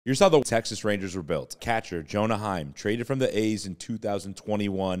Here's how the Texas Rangers were built. Catcher, Jonah Heim, traded from the A's in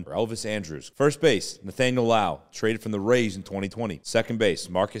 2021 for Elvis Andrus. First base, Nathaniel Lau, traded from the Rays in 2020. Second base,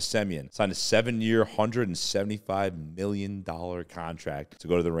 Marcus Semien, signed a 7-year, $175 million contract to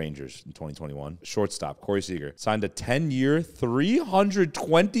go to the Rangers in 2021. Shortstop, Corey Seager, signed a 10-year,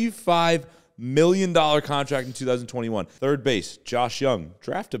 $325 million contract in 2021. Third base, Josh Young,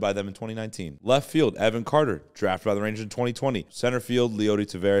 drafted by them in 2019. Left field, Evan Carter, drafted by the Rangers in 2020. Center field, Leody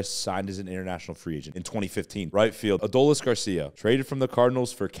Taveras, signed as an international free agent in 2015. Right field, Adolis Garcia, traded from the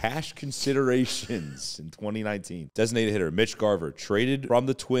Cardinals for cash considerations in 2019. Designated hitter, Mitch Garver, traded from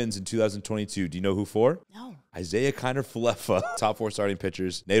the Twins in 2022. Do you know who for? No. Isaiah Kiner-Falefa. Top 4 starting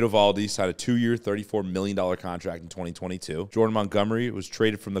pitchers. Nate Eovaldi signed a 2-year, $34 million contract in 2022. Jordan Montgomery was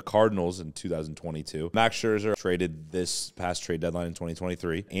traded from the Cardinals in 2022. Max Scherzer traded this past trade deadline in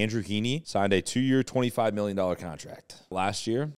 2023. Andrew Heaney signed a 2-year, $25 million contract. Last year,